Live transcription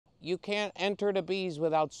You can't enter the bees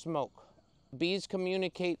without smoke. Bees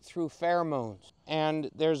communicate through pheromones,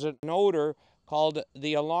 and there's an odor called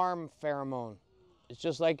the alarm pheromone. It's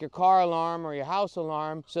just like your car alarm or your house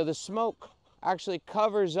alarm. So the smoke actually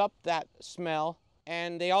covers up that smell,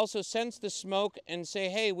 and they also sense the smoke and say,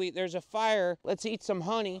 hey, there's a fire, let's eat some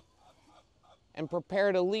honey and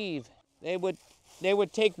prepare to leave. They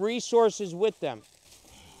would take resources with them.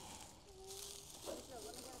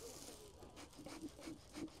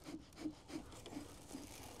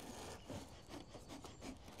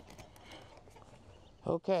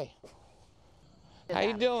 Okay. How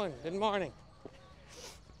you doing? Good morning.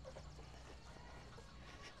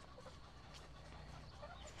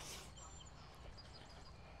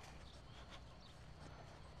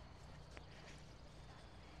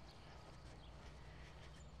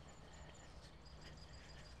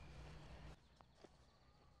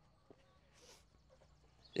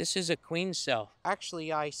 This is a queen cell.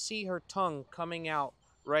 Actually, I see her tongue coming out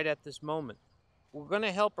right at this moment. We're going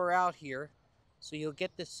to help her out here, so you'll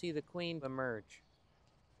get to see the queen emerge.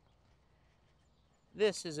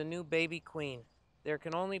 This is a new baby queen. There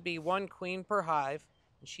can only be one queen per hive,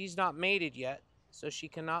 and she's not mated yet, so she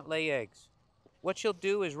cannot lay eggs. What she'll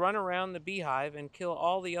do is run around the beehive and kill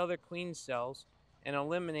all the other queen cells and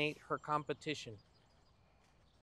eliminate her competition.